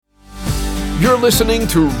You're listening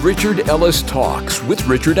to Richard Ellis Talks with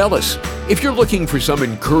Richard Ellis. If you're looking for some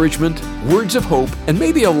encouragement, words of hope, and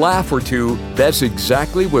maybe a laugh or two, that's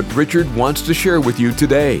exactly what Richard wants to share with you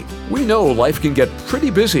today. We know life can get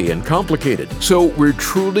pretty busy and complicated, so we're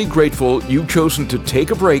truly grateful you've chosen to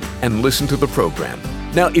take a break and listen to the program.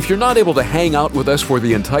 Now, if you're not able to hang out with us for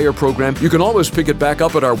the entire program, you can always pick it back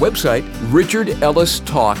up at our website,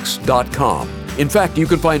 richardellistalks.com. In fact, you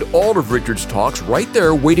can find all of Richard's talks right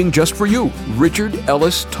there waiting just for you,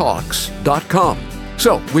 richardellistalks.com.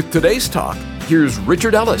 So, with today's talk, here's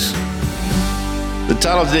Richard Ellis. The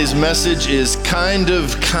title of today's message is Kind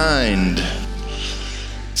of Kind.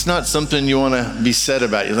 It's not something you want to be said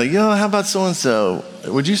about. You're like, how about so-and-so?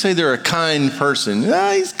 Would you say they're a kind person?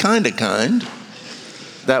 He's kind of kind.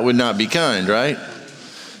 That would not be kind, right?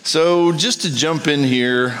 So just to jump in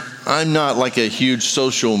here, I'm not like a huge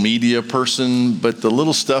social media person, but the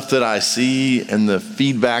little stuff that I see and the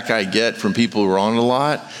feedback I get from people who are on it a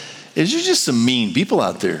lot is you're just some mean people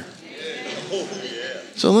out there.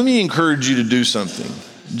 So let me encourage you to do something.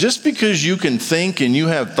 Just because you can think and you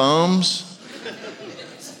have thumbs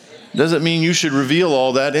doesn't mean you should reveal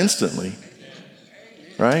all that instantly,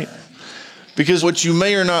 right? Because what you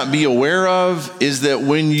may or not be aware of is that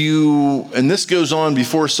and this goes on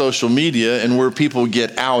before social media and where people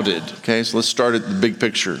get outed, okay? So let's start at the big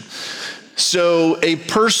picture. So a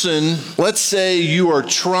person, let's say you are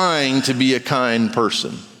trying to be a kind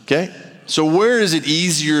person, okay? So where is it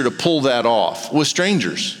easier to pull that off? With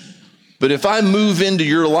strangers. But if I move into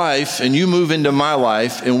your life and you move into my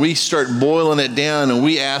life and we start boiling it down and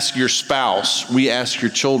we ask your spouse, we ask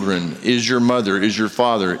your children, is your mother, is your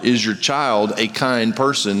father, is your child a kind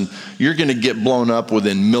person? You're going to get blown up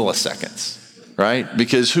within milliseconds, right?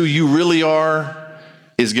 Because who you really are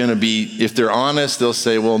is going to be, if they're honest, they'll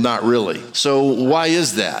say, well, not really. So why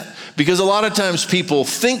is that? Because a lot of times people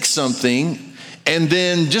think something, and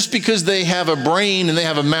then just because they have a brain and they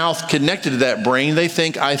have a mouth connected to that brain, they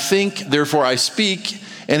think, I think, therefore I speak,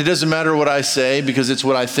 and it doesn't matter what I say because it's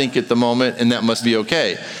what I think at the moment, and that must be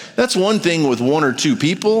okay. That's one thing with one or two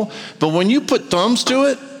people, but when you put thumbs to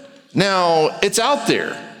it, now it's out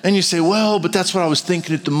there. And you say, well, but that's what I was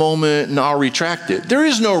thinking at the moment, and I'll retract it. There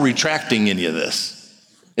is no retracting any of this.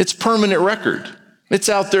 It's permanent record. It's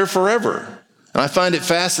out there forever. And I find it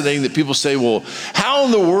fascinating that people say, well, how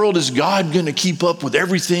in the world is God going to keep up with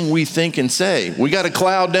everything we think and say? We got a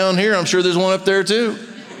cloud down here. I'm sure there's one up there too.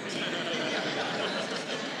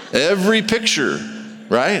 Every picture,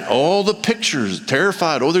 right? All the pictures,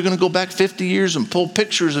 terrified. Oh, they're going to go back 50 years and pull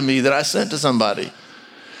pictures of me that I sent to somebody.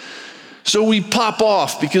 So we pop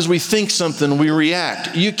off because we think something, we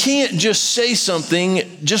react. You can't just say something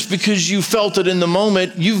just because you felt it in the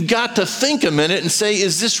moment. You've got to think a minute and say,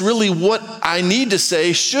 is this really what I need to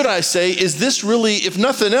say? Should I say, is this really, if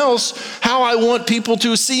nothing else, how I want people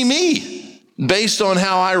to see me based on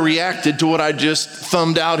how I reacted to what I just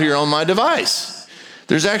thumbed out here on my device?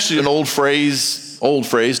 There's actually an old phrase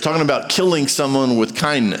talking about killing someone with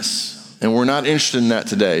kindness. And we're not interested in that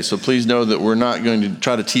today. So please know that we're not going to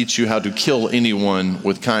try to teach you how to kill anyone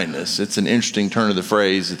with kindness. It's an interesting turn of the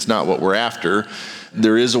phrase. It's not what we're after.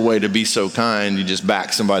 There is a way to be so kind, you just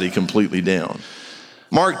back somebody completely down.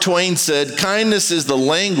 Mark Twain said, kindness is the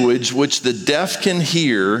language which the deaf can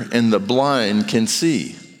hear and the blind can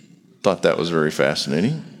see. Thought that was very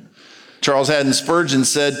fascinating. Charles Haddon Spurgeon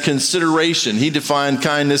said, consideration. He defined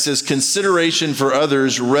kindness as consideration for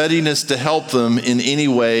others, readiness to help them in any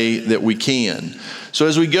way that we can. So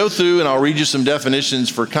as we go through, and I'll read you some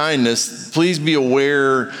definitions for kindness, please be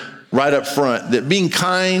aware right up front that being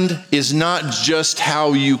kind is not just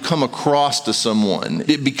how you come across to someone.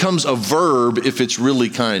 It becomes a verb if it's really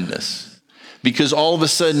kindness. Because all of a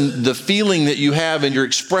sudden, the feeling that you have and you're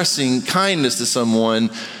expressing kindness to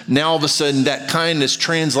someone, now all of a sudden that kindness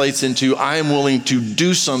translates into, I am willing to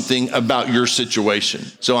do something about your situation.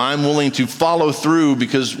 So I'm willing to follow through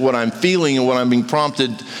because what I'm feeling and what I'm being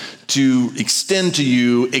prompted to extend to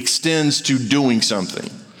you extends to doing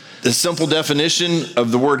something. The simple definition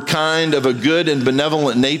of the word kind, of a good and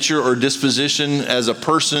benevolent nature or disposition as a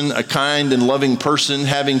person, a kind and loving person,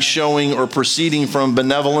 having, showing, or proceeding from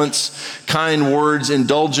benevolence, kind words,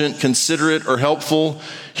 indulgent, considerate, or helpful,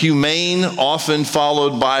 humane, often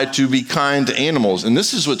followed by to be kind to animals. And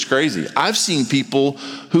this is what's crazy. I've seen people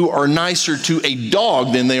who are nicer to a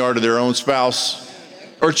dog than they are to their own spouse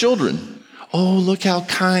or children. Oh, look how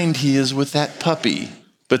kind he is with that puppy.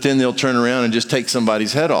 But then they'll turn around and just take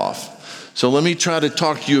somebody's head off. So let me try to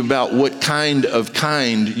talk to you about what kind of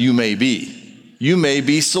kind you may be. You may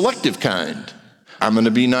be selective kind. I'm going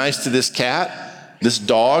to be nice to this cat, this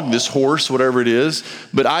dog, this horse, whatever it is,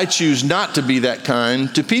 but I choose not to be that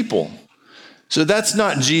kind to people. So that's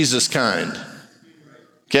not Jesus kind.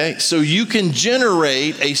 Okay, so you can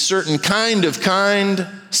generate a certain kind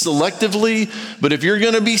selectively, but if you're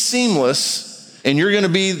going to be seamless and you're going to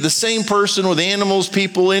be the same person with animals,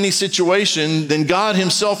 people, any situation, then God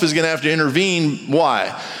himself is going to have to intervene.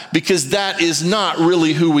 Why? Because that is not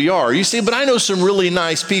really who we are. You say, but I know some really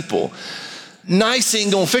nice people. Nice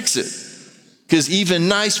ain't going to fix it, because even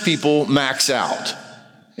nice people max out.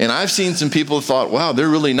 And I've seen some people who thought, wow, they're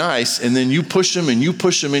really nice. And then you push them and you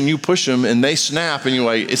push them and you push them and they snap and you're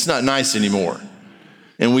like, it's not nice anymore.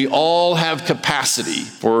 And we all have capacity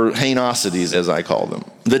for heinosities, as I call them.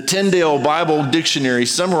 The Tyndale Bible Dictionary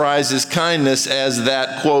summarizes kindness as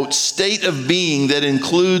that, quote, state of being that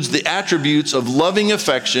includes the attributes of loving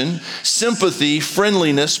affection, sympathy,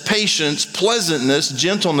 friendliness, patience, pleasantness,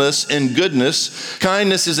 gentleness, and goodness.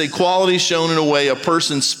 Kindness is a quality shown in a way a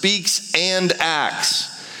person speaks and acts.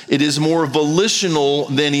 It is more volitional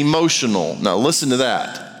than emotional. Now listen to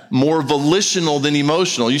that. More volitional than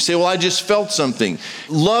emotional. You say, well, I just felt something.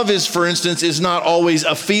 Love is, for instance, is not always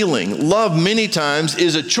a feeling. Love many times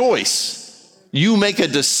is a choice. You make a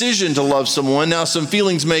decision to love someone. Now some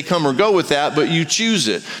feelings may come or go with that, but you choose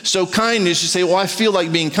it. So kindness, you say, well, I feel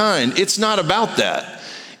like being kind. It's not about that.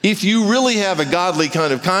 If you really have a godly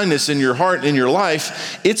kind of kindness in your heart, in your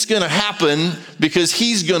life, it's going to happen because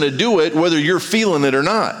he's going to do it whether you're feeling it or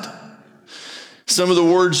not. Some of the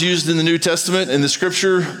words used in the New Testament and the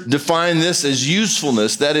scripture define this as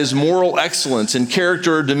usefulness, that is moral excellence in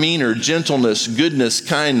character or demeanor, gentleness, goodness,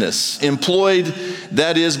 kindness. Employed,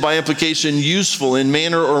 that is by implication useful in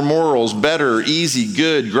manner or morals, better, easy,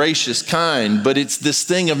 good, gracious, kind. But it's this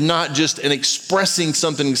thing of not just an expressing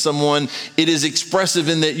something to someone, it is expressive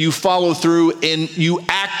in that you follow through and you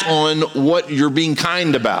act on what you're being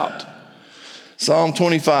kind about. Psalm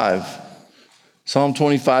 25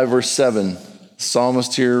 verse 7. The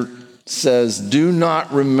psalmist here says, do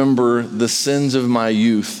not remember the sins of my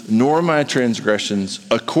youth, nor my transgressions.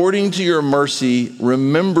 According to your mercy,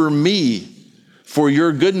 remember me. For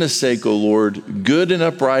your goodness' sake, O Lord, good and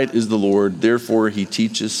upright is the Lord. Therefore, he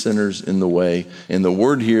teaches sinners in the way. And the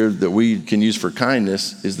word here that we can use for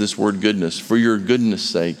kindness is this word goodness, for your goodness'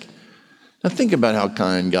 sake. Now think about how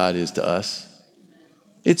kind God is to us.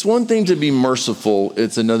 It's one thing to be merciful.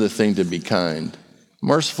 It's another thing to be kind.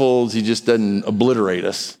 Merciful is he just doesn't obliterate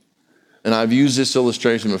us. And I've used this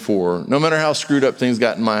illustration before. No matter how screwed up things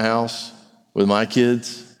got in my house with my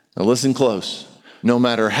kids, now listen close. No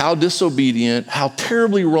matter how disobedient, how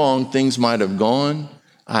terribly wrong things might have gone,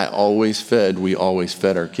 we always fed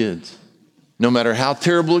our kids. No matter how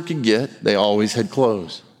terrible it could get, they always had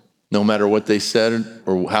clothes. No matter what they said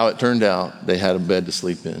or how it turned out, they had a bed to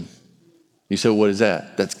sleep in. You say, what is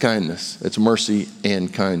that? That's kindness. It's mercy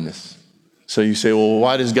and kindness. So you say, well,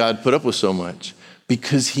 why does God put up with so much?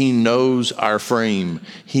 Because he knows our frame.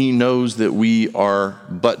 He knows that we are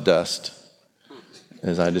butt dust,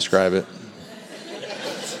 as I describe it.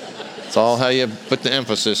 It's all how you put the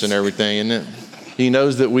emphasis and everything, isn't it? He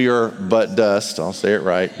knows that we are butt dust. I'll say it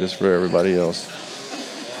right, just for everybody else.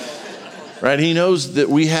 Right? He knows that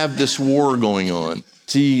we have this war going on.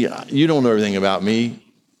 See, you don't know everything about me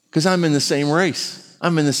because I'm in the same race.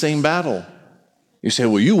 I'm in the same battle. You say,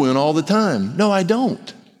 well, you win all the time. No, I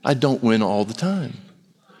don't. I don't win all the time.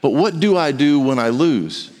 But what do I do when I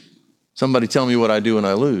lose? Somebody tell me what I do when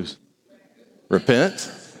I lose.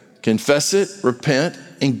 Repent, confess it, repent,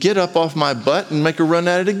 and get up off my butt and make a run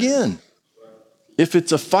at it again. If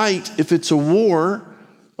it's a fight, if it's a war,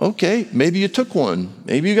 okay, maybe you took one.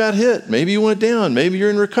 Maybe you got hit. Maybe you went down. Maybe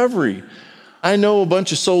you're in recovery. I know a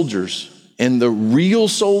bunch of soldiers, and the real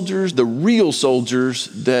soldiers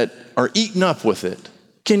that are eaten up with it,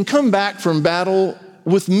 can come back from battle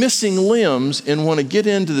with missing limbs and want to get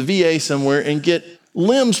into the VA somewhere and get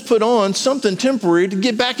limbs put on, something temporary to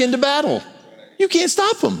get back into battle. You can't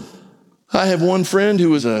stop them. I have one friend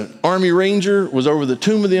who was an Army Ranger, was over the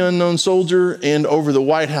Tomb of the Unknown Soldier and over the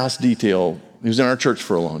White House detail. He was in our church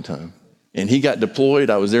for a long time. And he got deployed.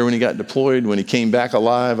 I was there when he got deployed. When he came back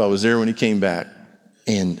alive, I was there when he came back.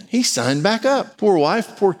 And he signed back up. Poor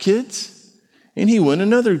wife, poor kids. And he went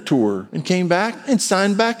another tour and came back and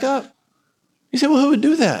signed back up. You say, well, who would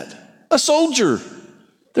do that? A soldier.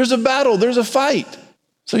 There's a battle. There's a fight.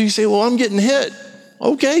 So you say, well, I'm getting hit.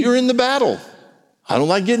 Okay, you're in the battle. I don't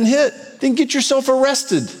like getting hit. Then get yourself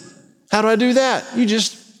arrested. How do I do that? You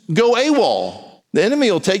just go AWOL. The enemy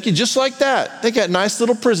will take you just like that. They got nice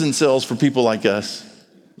little prison cells for people like us.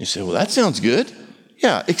 You say, well, that sounds good.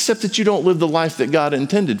 Yeah, except that you don't live the life that God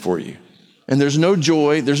intended for you. And there's no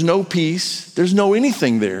joy, there's no peace, there's no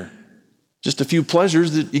anything there. Just a few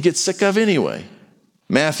pleasures that you get sick of anyway.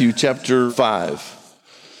 Matthew chapter 5.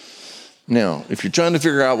 Now, if you're trying to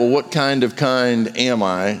figure out, well, what kind of kind am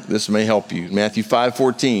I? This may help you. Matthew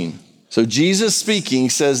 5:14. So Jesus speaking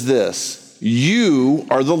says this, you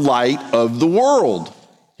are the light of the world.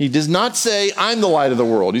 He does not say, I'm the light of the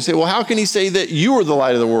world. You say, well, how can he say that you are the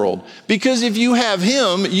light of the world? Because if you have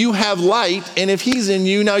him, you have light. And if he's in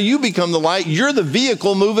you, now you become the light. You're the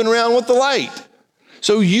vehicle moving around with the light.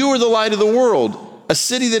 So you are the light of the world. A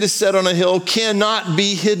city that is set on a hill cannot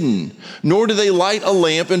be hidden, nor do they light a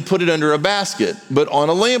lamp and put it under a basket, but on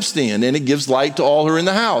a lampstand, and it gives light to all who are in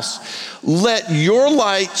the house. Let your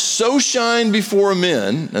light so shine before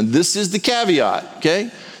men, and this is the caveat, okay?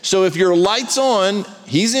 So if your light's on,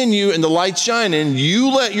 he's in you and the light's shining,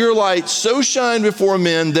 you let your light so shine before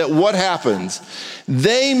men that what happens?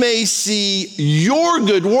 They may see your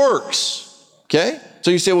good works, okay? So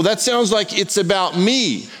you say, well, that sounds like it's about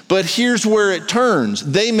me. But here's where it turns.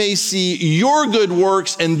 They may see your good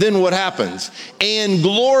works, and then what happens? And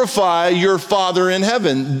glorify your Father in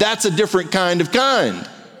heaven. That's a different kind of kind.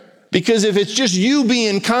 Because if it's just you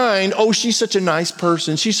being kind, oh, she's such a nice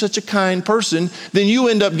person, she's such a kind person, then you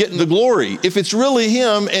end up getting the glory. If it's really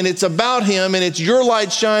him and it's about him and it's your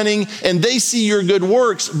light shining and they see your good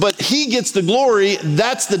works, but he gets the glory,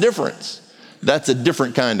 that's the difference. That's a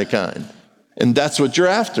different kind of kind. And that's what you're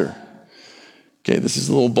after. Okay, this is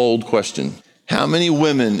a little bold question. How many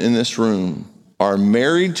women in this room are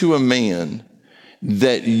married to a man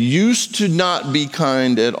that used to not be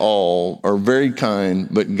kind at all or very kind,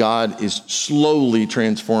 but God is slowly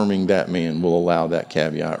transforming that man? Will allow that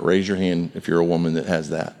caveat. Raise your hand if you're a woman that has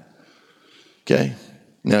that. Okay,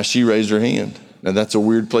 now she raised her hand. Now that's a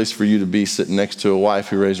weird place for you to be, sitting next to a wife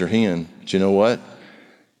who raised her hand. But you know what?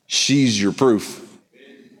 She's your proof.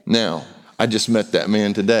 Now, I just met that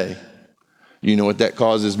man today. You know what that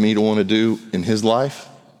causes me to want to do in his life?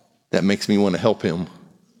 That makes me want to help him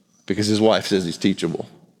because his wife says he's teachable.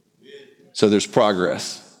 So there's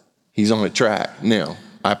progress. He's on a track. Now,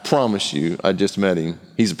 I promise you, I just met him.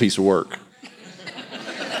 He's a piece of work. You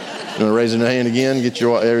want to raise your hand again?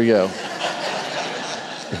 There we go.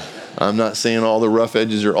 I'm not saying all the rough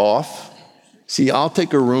edges are off. See, I'll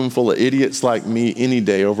take a room full of idiots like me any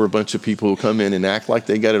day over a bunch of people who come in and act like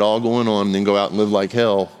they got it all going on and then go out and live like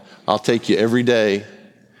hell. I'll take you every day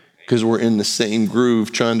because we're in the same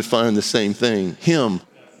groove trying to find the same thing. Him.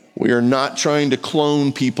 We are not trying to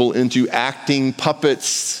clone people into acting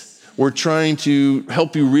puppets. We're trying to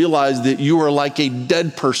help you realize that you are like a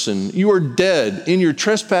dead person. You are dead in your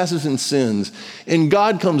trespasses and sins. And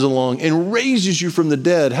God comes along and raises you from the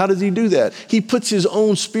dead. How does he do that? He puts his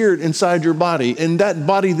own spirit inside your body. And that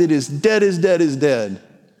body that is dead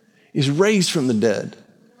is raised from the dead.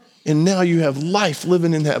 And now you have life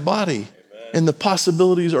living in that body. And the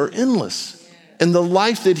possibilities are endless. And the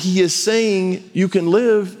life that he is saying you can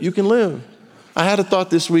live, you can live. I had a thought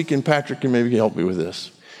this week, and Patrick can maybe help me with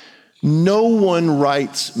this. No one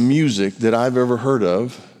writes music that I've ever heard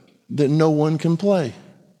of that no one can play.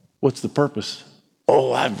 What's the purpose?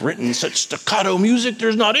 Oh, I've written such staccato music,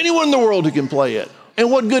 there's not anyone in the world who can play it. And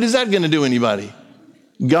what good is that going to do anybody?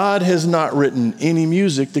 God has not written any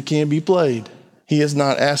music that can be played. He has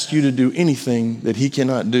not asked you to do anything that he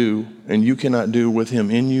cannot do and you cannot do with him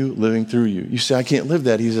in you, living through you. You say, I can't live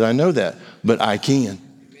that. He said, I know that, but I can.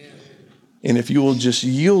 And if you will just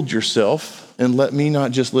yield yourself and let me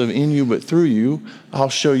not just live in you, but through you, I'll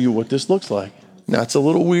show you what this looks like. Now, it's a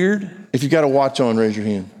little weird. If you got a watch on, raise your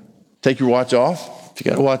hand. Take your watch off. If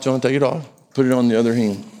you got a watch on, take it off. Put it on the other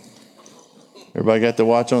hand. Everybody got the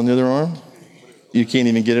watch on the other arm? You can't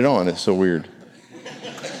even get it on. It's so weird.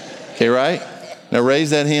 Okay, right? Now raise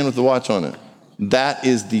that hand with the watch on it. That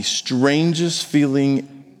is the strangest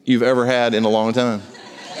feeling you've ever had in a long time.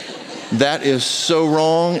 That is so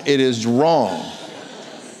wrong. It is wrong.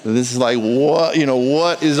 This is like,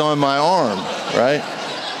 what is on my arm, right?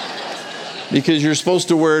 Because you're supposed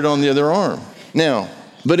to wear it on the other arm. Now,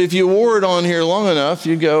 but if you wore it on here long enough,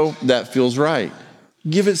 you go, that feels right.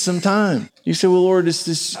 Give it some time. You say, well, Lord,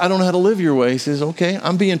 I don't know how to live your way. He says, okay,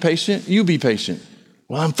 I'm being patient. You be patient.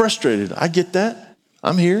 Well, I'm frustrated. I get that.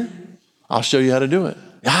 I'm here. I'll show you how to do it.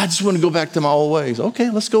 I just want to go back to my old ways. Okay,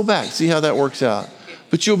 let's go back. See how that works out.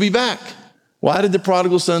 But you'll be back. Why did the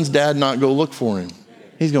prodigal son's dad not go look for him?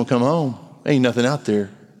 He's going to come home. Ain't nothing out there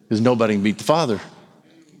because nobody can beat the Father.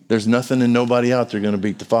 There's nothing and nobody out there going to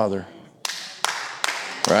beat the Father.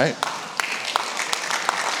 Right?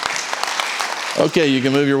 Okay, you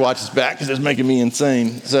can move your watches back because it's making me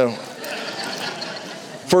insane. So,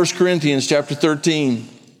 1 Corinthians chapter 13,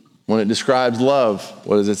 when it describes love,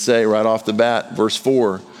 what does it say right off the bat? Verse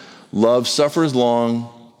 4, love suffers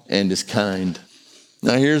long and is kind.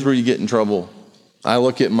 Now here's where you get in trouble. I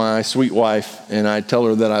look at my sweet wife and I tell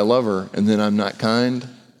her that I love her and then I'm not kind,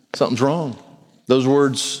 something's wrong. Those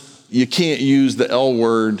words, you can't use the L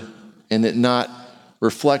word and it not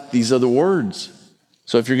reflect these other words.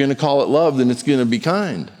 So if you're going to call it love, then it's going to be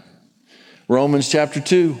kind. Romans chapter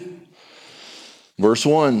 2, verse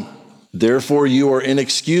 1. Therefore you are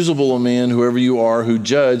inexcusable, a man, whoever you are, who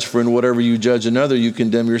judge, for in whatever you judge another, you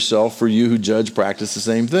condemn yourself, for you who judge practice the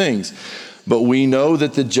same things. But we know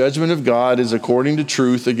that the judgment of God is according to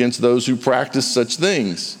truth against those who practice such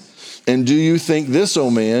things. And do you think this, O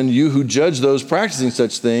man, you who judge those practicing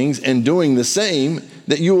such things and doing the same,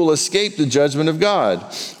 that you will escape the judgment of God?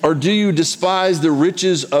 Or do you despise the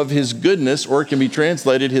riches of his goodness, or it can be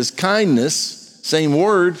translated his kindness, same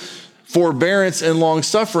word, forbearance and long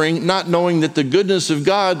suffering, not knowing that the goodness of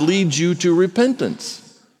God leads you to repentance?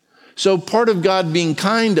 So part of God being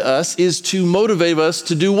kind to us is to motivate us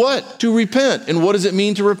to do what? To repent. And what does it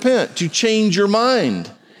mean to repent? To change your mind.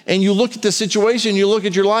 And you look at the situation, you look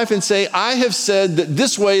at your life and say, I have said that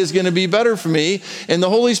this way is going to be better for me. And the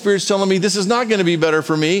Holy Spirit's telling me this is not going to be better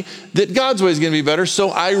for me, that God's way is going to be better. So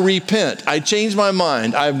I repent. I change my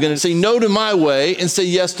mind. I'm going to say no to my way and say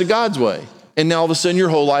yes to God's way. And now all of a sudden your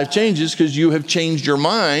whole life changes because you have changed your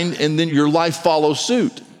mind, and then your life follows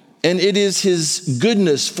suit. And it is his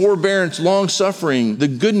goodness, forbearance, long suffering, the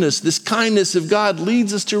goodness, this kindness of God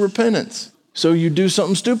leads us to repentance. So you do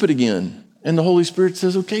something stupid again. And the Holy Spirit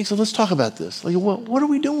says, okay, so let's talk about this. Like, what are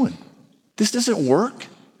we doing? This doesn't work.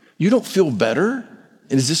 You don't feel better.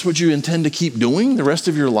 And is this what you intend to keep doing the rest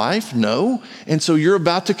of your life? No. And so you're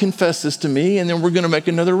about to confess this to me, and then we're going to make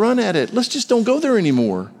another run at it. Let's just don't go there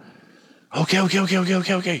anymore. Okay.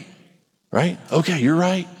 Right? Okay, you're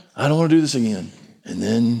right. I don't want to do this again. And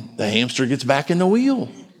then the hamster gets back in the wheel,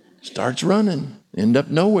 starts running, end up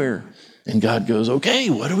nowhere. And God goes, okay,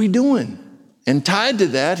 what are we doing? And tied to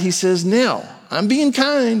that, he says, now, I'm being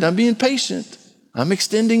kind, I'm being patient, I'm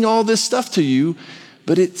extending all this stuff to you,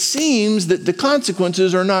 but it seems that the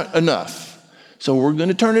consequences are not enough. So we're going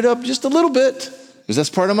to turn it up just a little bit, because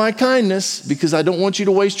that's part of my kindness, because I don't want you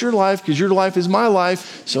to waste your life, because your life is my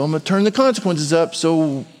life. So I'm going to turn the consequences up.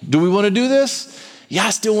 So do we want to do this? Yeah,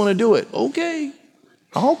 I still want to do it. Okay,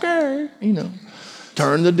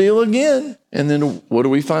 turn the deal again. And then what do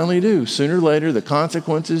we finally do? Sooner or later, the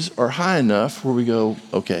consequences are high enough where we go,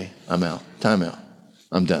 okay, I'm out, time out,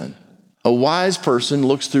 I'm done. A wise person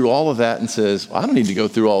looks through all of that and says, well, I don't need to go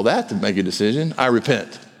through all that to make a decision. I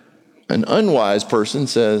repent. An unwise person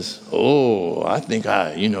says, oh, I think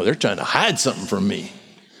they're trying to hide something from me.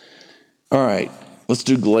 All right, let's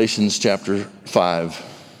do Galatians chapter 5.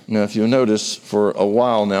 Now, if you'll notice, for a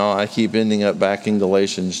while now, I keep ending up back in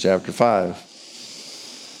Galatians chapter 5.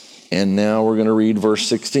 And now we're going to read verse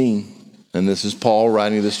 16. And this is Paul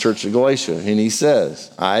writing to this church of Galatia. And he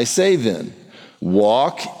says, I say then,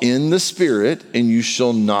 walk in the Spirit, and you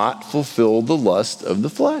shall not fulfill the lust of the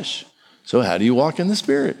flesh. So how do you walk in the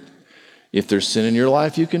Spirit? If there's sin in your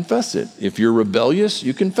life, you confess it. If you're rebellious,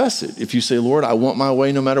 you confess it. If you say, Lord, I want my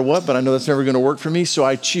way no matter what, but I know that's never going to work for me, so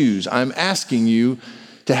I choose. I'm asking you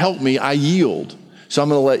to help me. I yield. So I'm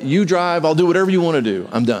going to let you drive. I'll do whatever you want to do.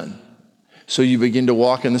 I'm done. So you begin to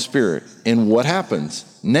walk in the Spirit. And what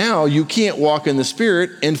happens? Now you can't walk in the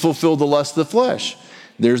Spirit and fulfill the lust of the flesh.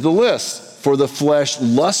 There's the list. For the flesh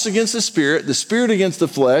lusts against the Spirit against the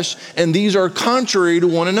flesh, and these are contrary to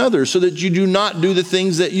one another, so that you do not do the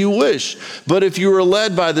things that you wish. But if you are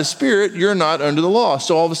led by the Spirit, you're not under the law.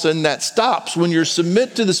 So all of a sudden that stops. When you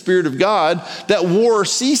submit to the Spirit of God, that war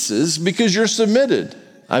ceases because you're submitted.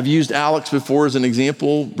 I've used Alex before as an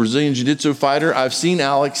example, Brazilian Jiu-Jitsu fighter. I've seen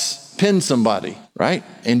Alex pin somebody, right?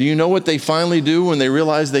 And do you know what they finally do when they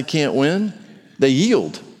realize they can't win? They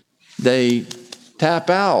yield. They tap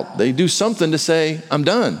out. They do something to say, I'm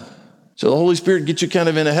done. So the Holy Spirit gets you kind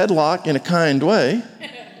of in a headlock in a kind way.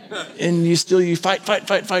 And you fight,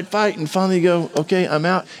 and finally you go, okay, I'm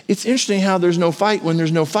out. It's interesting how there's no fight when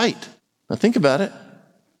there's no fight. Now think about it.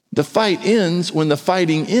 The fight ends when the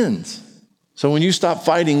fighting ends. So when you stop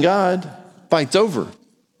fighting God, fight's over.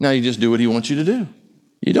 Now you just do what he wants you to do.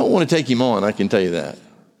 You don't want to take him on, I can tell you that.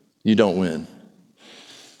 You don't win.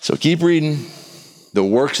 So keep reading. The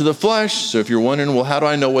works of the flesh. So if you're wondering, well, how do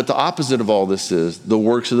I know what the opposite of all this is? The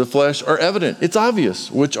works of the flesh are evident. It's obvious,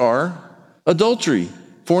 which are adultery,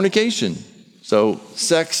 fornication. So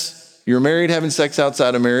sex, you're married having sex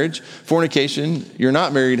outside of marriage. Fornication, you're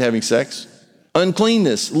not married having sex.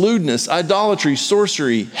 uncleanness, lewdness, idolatry,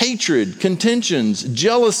 sorcery, hatred, contentions,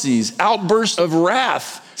 jealousies, outbursts of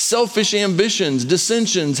wrath, selfish ambitions,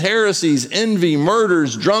 dissensions, heresies, envy,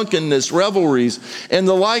 murders, drunkenness, revelries, and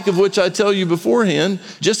the like, of which I tell you beforehand,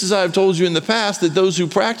 just as I have told you in the past, that those who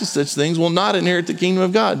practice such things will not inherit the kingdom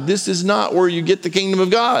of God. This is not where you get the kingdom of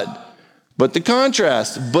God. But the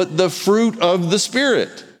contrast, but the fruit of the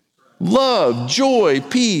Spirit: love, joy,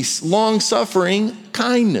 peace, long-suffering,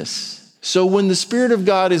 kindness. So when the Spirit of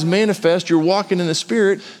God is manifest, you're walking in the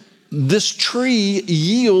Spirit, this tree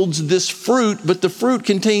yields this fruit, but the fruit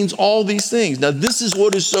contains all these things. Now, this is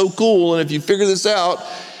what is so cool. And if you figure this out,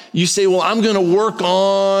 you say, well, I'm going to work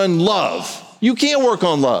on love. You can't work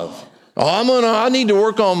on love. I need to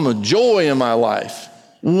work on joy in my life.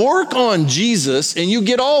 Work on Jesus and you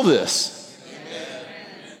get all this.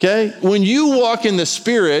 Okay? When you walk in the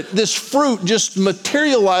Spirit, this fruit just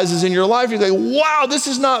materializes in your life. You're like, wow, this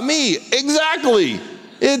is not me. Exactly.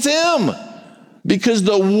 It's Him. Because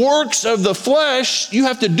the works of the flesh, you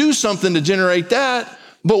have to do something to generate that.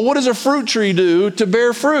 But what does a fruit tree do to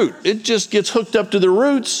bear fruit? It just gets hooked up to the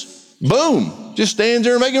roots. Boom. Just stands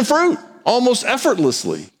there making fruit almost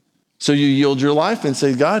effortlessly. So you yield your life and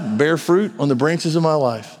say, God, bear fruit on the branches of my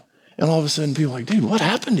life. And all of a sudden people are like, dude, what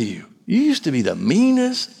happened to you? You used to be the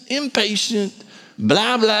meanest, impatient,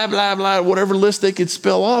 blah, blah, blah, blah, whatever list they could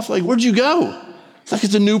spell off. Like, where'd you go? It's like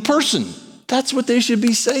it's a new person. That's what they should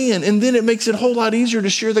be saying. And then it makes it a whole lot easier to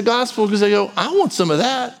share the gospel because they go, I want some of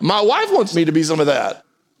that. My wife wants me to be some of that.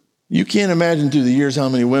 You can't imagine through the years how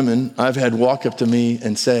many women I've had walk up to me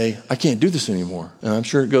and say, I can't do this anymore. And I'm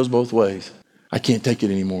sure it goes both ways. I can't take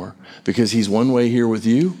it anymore because he's one way here with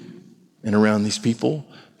you and around these people,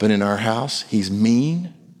 but in our house, he's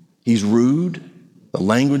mean. He's rude. The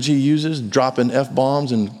language he uses, dropping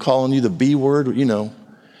F-bombs and calling you the B word, Let me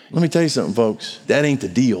tell you something, folks. That ain't the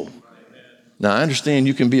deal. Now, I understand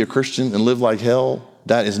you can be a Christian and live like hell.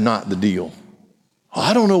 That is not the deal.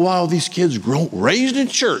 I don't know why all these kids raised in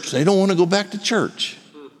church. They don't want to go back to church.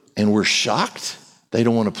 And we're shocked they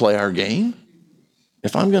don't want to play our game.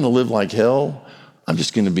 If I'm going to live like hell, I'm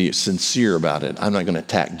just going to be sincere about it. I'm not going to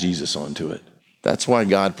tack Jesus onto it. That's why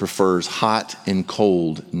God prefers hot and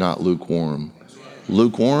cold, not lukewarm.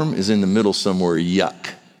 Lukewarm is in the middle somewhere,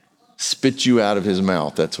 yuck. Spit you out of his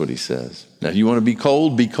mouth, that's what he says. Now, if you want to be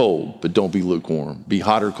cold, but don't be lukewarm. Be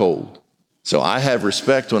hot or cold. So I have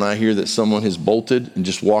respect when I hear that someone has bolted and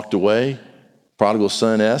just walked away, prodigal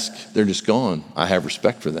son-esque, they're just gone. I have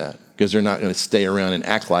respect for that because they're not going to stay around and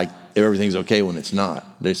act like everything's okay when it's not.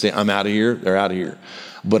 They say, I'm out of here, they're out of here.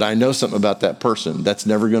 But I know something about that person. That's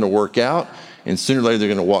never going to work out. And sooner or later, they're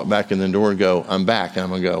going to walk back in the door and go, I'm back. And I'm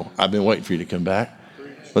going to go, I've been waiting for you to come back.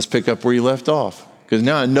 Let's pick up where you left off. Because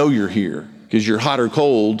now I know you're here. Because you're hot or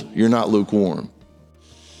cold, you're not lukewarm.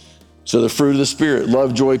 So the fruit of the Spirit: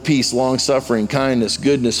 love, joy, peace, long-suffering, kindness,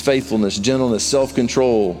 goodness, faithfulness, gentleness,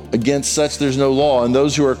 self-control. Against such there's no law. And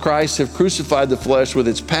those who are Christ have crucified the flesh with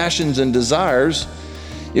its passions and desires.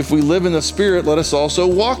 If we live in the Spirit, let us also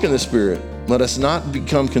walk in the Spirit. Let us not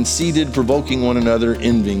become conceited, provoking one another,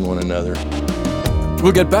 envying one another.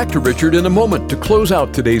 We'll get back to Richard in a moment to close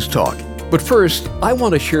out today's talk. But first, I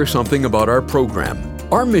want to share something about our program.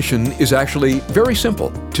 Our mission is actually very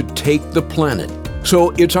simple: to take the planet. So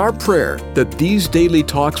it's our prayer that these daily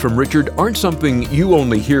talks from Richard aren't something you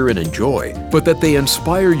only hear and enjoy, but that they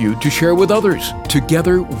inspire you to share with others.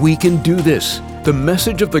 Together, we can do this. The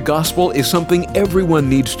message of the gospel is something everyone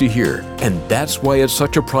needs to hear, and that's why it's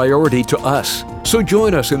such a priority to us. So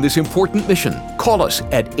join us in this important mission. Call us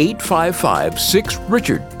at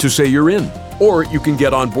 855-6-RICHARD to say you're in. Or you can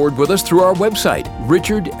get on board with us through our website,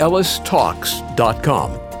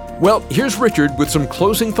 richardellistalks.com. Well, here's Richard with some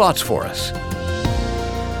closing thoughts for us.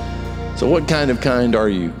 So what kind of kind are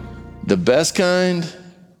you? The best kind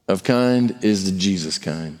of kind is the Jesus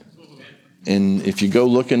kind. And if you go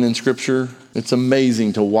looking in Scripture, it's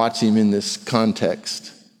amazing to watch him in this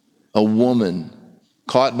context. A woman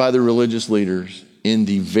caught by the religious leaders in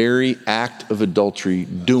the very act of adultery,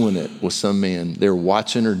 doing it with some man. They're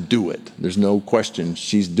watching her do it. There's no question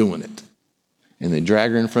she's doing it. And they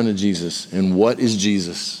drag her in front of Jesus. And what is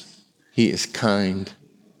Jesus? He is kind.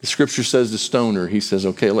 The Scripture says to stone her. He says,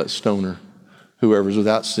 okay, let's stone her. Whoever's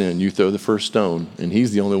without sin, you throw the first stone. And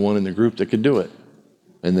he's the only one in the group that could do it.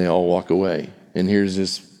 And they all walk away. And here's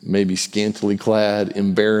this maybe scantily clad,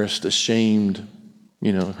 embarrassed, ashamed,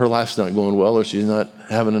 her life's not going well, or she's not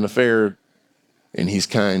having an affair. And he's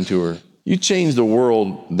kind to her. You change the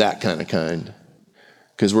world that kind of kind.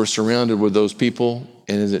 Because we're surrounded with those people.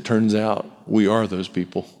 And as it turns out, we are those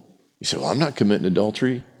people. You say, well, I'm not committing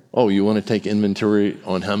adultery. Oh, you want to take inventory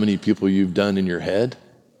on how many people you've done in your head?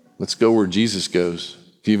 Let's go where Jesus goes.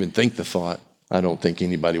 If you even think the thought, I don't think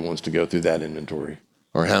anybody wants to go through that inventory.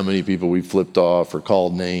 Or how many people we flipped off or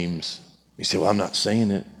called names. You say, well, I'm not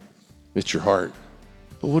saying it. It's your heart.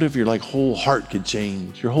 But what if your whole heart could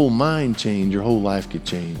change? Your whole mind change, your whole life could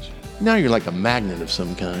change. Now you're like a magnet of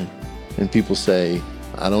some kind. And people say,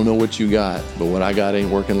 I don't know what you got, but what I got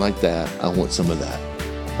ain't working like that. I want some of that.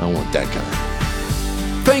 I want that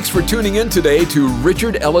kind. Thanks for tuning in today to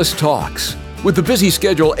Richard Ellis Talks. With the busy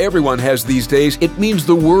schedule everyone has these days, it means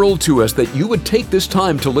the world to us that you would take this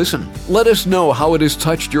time to listen. Let us know how it has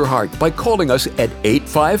touched your heart by calling us at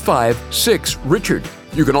 855-6-RICHARD.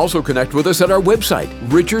 You can also connect with us at our website,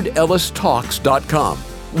 richardellistalks.com.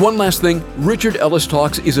 One last thing, Richard Ellis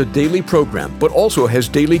Talks is a daily program, but also has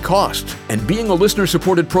daily costs. And being a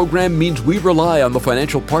listener-supported program means we rely on the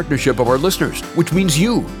financial partnership of our listeners, which means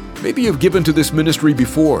you. Maybe you've given to this ministry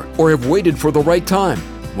before, or have waited for the right time.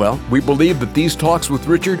 Well, we believe that these talks with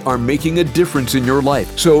Richard are making a difference in your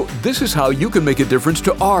life. So this is how you can make a difference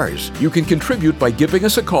to ours. You can contribute by giving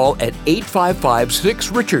us a call at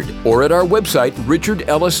 855-6-RICHARD or at our website,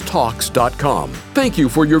 richardellistalks.com. Thank you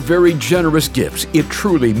for your very generous gifts. It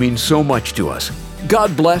truly means so much to us.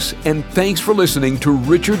 God bless, and thanks for listening to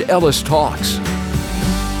Richard Ellis Talks.